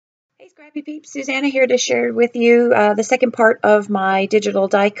Scrappy Peeps, Susanna here to share with you the second part of my digital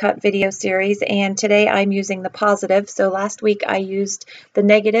die cut video series, and today I'm using the positive. So last week I used the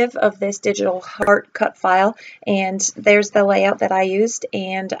negative of this digital heart cut file, and there's the layout that I used,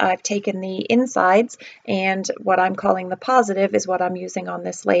 and I've taken the insides, and what I'm calling the positive is what I'm using on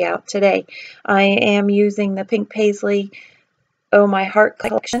this layout today. I am using the pink paisley Oh My Heart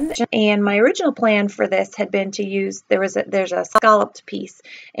collection, and my original plan for this had been to use, there's a scalloped piece,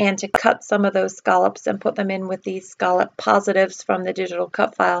 and to cut some of those scallops and put them in with these scallop positives from the digital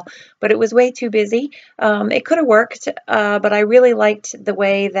cut file, but it was way too busy. It could have worked, but I really liked the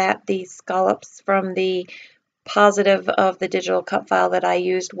way that the scallops from the positive of the digital cut file that I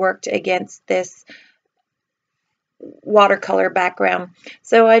used worked against this watercolor background.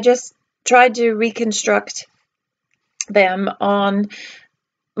 So I just tried to reconstruct them on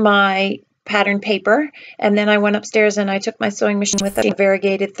my pattern paper, and then I went upstairs and I took my sewing machine with a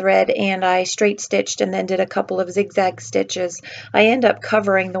variegated thread and I straight stitched and then did a couple of zigzag stitches. I end up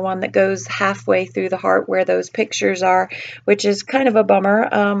covering the one that goes halfway through the heart where those pictures are, which is kind of a bummer.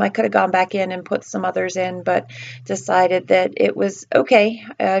 I could have gone back in and put some others in, but decided that it was okay.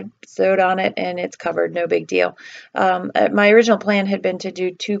 I sewed on it and it's covered, no big deal. My original plan had been to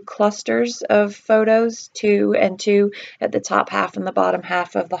do two clusters of photos, 2 and 2 at the top half and the bottom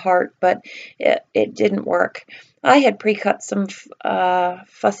half of the heart, but it didn't work. I had pre-cut some,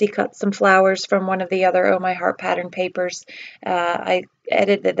 fussy cut some flowers from one of the other Oh My Heart pattern papers. I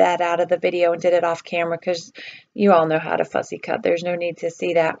edited that out of the video and did it off camera because you all know how to fussy cut. There's no need to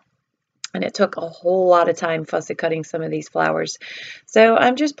see that. And it took a whole lot of time fussy cutting some of these flowers. So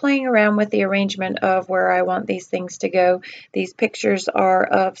I'm just playing around with the arrangement of where I want these things to go. These pictures are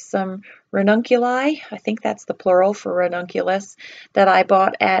of some ranunculi, I think that's the plural for ranunculus, that I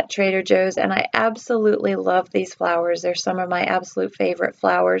bought at Trader Joe's, and I absolutely love these flowers. They're some of my absolute favorite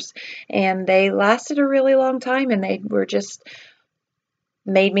flowers, and they lasted a really long time, and they were just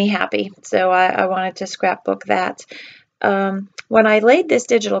made me happy. So I wanted to scrapbook that. When I laid this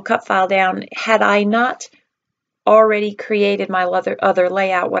digital cut file down, had I not already created my other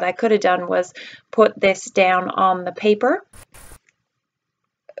layout, what I could have done was put this down on the paper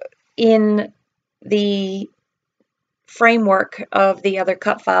in the framework of the other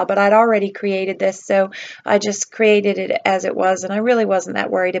cut file, but I'd already created this, so I just created it as it was, and I really wasn't that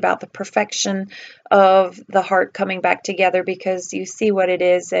worried about the perfection of the heart coming back together because you see what it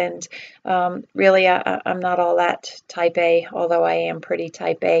is, and really I'm not all that type A, although I am pretty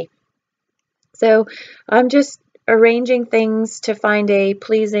type A. So I'm just arranging things to find a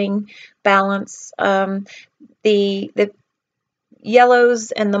pleasing balance. The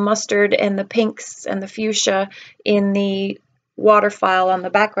yellows and the mustard and the pinks and the fuchsia in the water file on the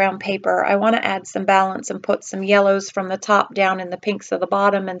background paper, I want to add some balance and put some yellows from the top down in the pinks of the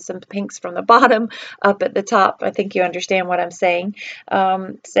bottom and some pinks from the bottom up at the top. I think you understand what I'm saying.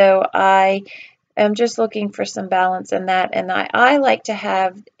 So I am just looking for some balance in that, and I like to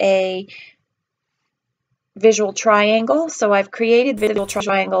have a visual triangle, so I've created visual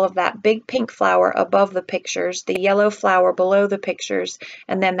triangle of that big pink flower above the pictures, the yellow flower below the pictures,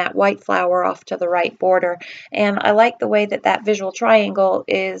 and then that white flower off to the right border. And I like the way that that visual triangle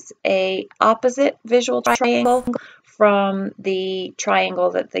is a opposite visual triangle from the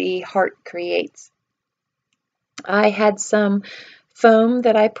triangle that the heart creates. I had some foam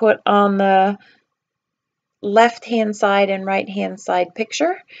that I put on the left hand side and right hand side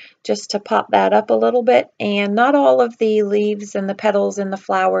picture just to pop that up a little bit, and not all of the leaves and the petals and the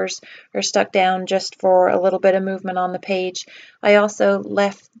flowers are stuck down, just for a little bit of movement on the page. I also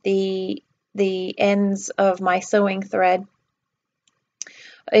left the ends of my sewing thread.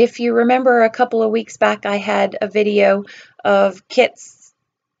 If you remember, a couple of weeks back I had a video of kits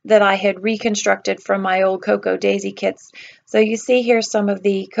that I had reconstructed from my old Cocoa Daisy kits. So you see here some of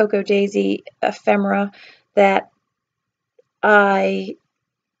the Cocoa Daisy ephemera that I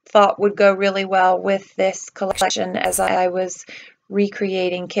thought would go really well with this collection as I was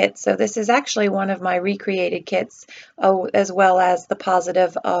recreating kits. So this is actually one of my recreated kits, as well as the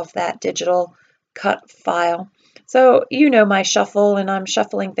positive of that digital cut file. So you know my shuffle, and I'm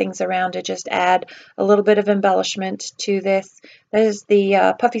shuffling things around to just add a little bit of embellishment to this. There's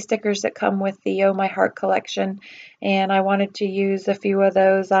the puffy stickers that come with the Oh My Heart collection, and I wanted to use a few of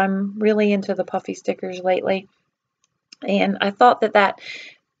those. I'm really into the puffy stickers lately, and I thought that that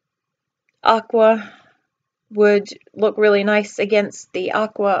aqua would look really nice against the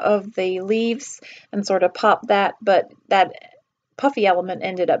aqua of the leaves and sort of pop that, but that puffy element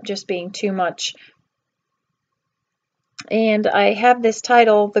ended up just being too much And I have this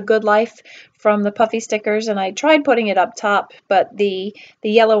title, The Good Life, from the puffy stickers, and I tried putting it up top, but the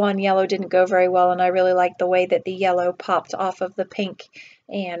yellow on yellow didn't go very well, and I really liked the way that the yellow popped off of the pink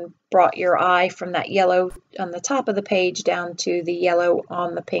and brought your eye from that yellow on the top of the page down to the yellow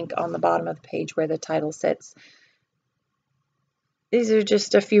on the pink on the bottom of the page where the title sits. These are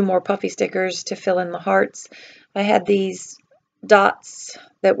just a few more puffy stickers to fill in the hearts. I had these dots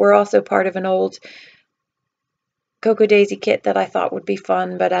that were also part of an old Cocoa Daisy kit that I thought would be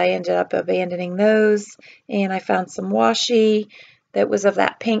fun, but I ended up abandoning those. And I found some washi that was of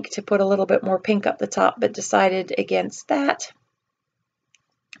that pink to put a little bit more pink up the top, but decided against that.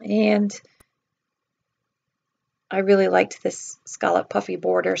 And I really liked this scallop puffy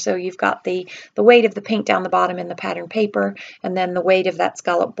border. So you've got the weight of the pink down the bottom in the pattern paper, and then the weight of that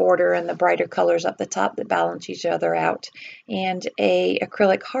scallop border and the brighter colors up the top that balance each other out. And a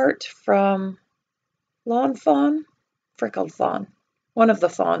acrylic heart from Lawn Fawn, Freckled Fawn, one of the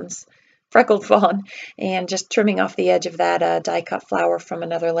fawns, Freckled Fawn, and just trimming off the edge of that die cut flower from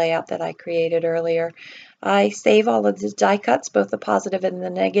another layout that I created earlier. I save all of the die cuts, both the positive and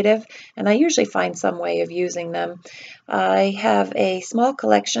the negative, and I usually find some way of using them. I have a small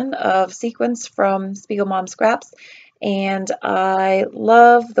collection of sequins from Spiegel Mom Scraps, and I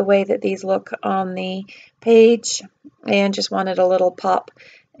love the way that these look on the page and just wanted a little pop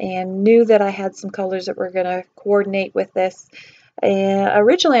and knew that I had some colors that were going to coordinate with this.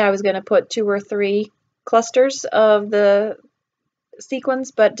 Originally I was going to put 2 or 3 clusters of the sequins,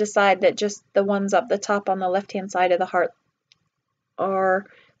 but decide that just the ones up the top on the left hand side of the heart are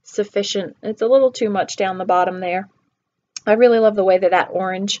sufficient. It's a little too much down the bottom there. I really love the way that that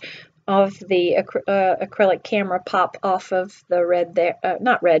orange of the acrylic camera pop off of the red there,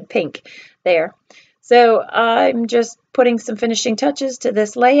 not red, pink there. So I'm just putting some finishing touches to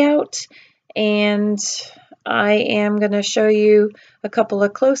this layout, and I am going to show you a couple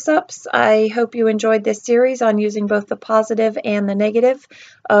of close-ups. I hope you enjoyed this series on using both the positive and the negative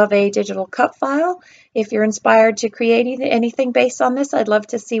of a digital cut file. If you're inspired to create anything based on this, I'd love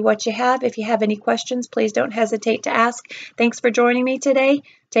to see what you have. If you have any questions, please don't hesitate to ask. Thanks for joining me today.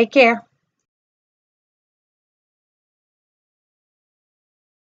 Take care.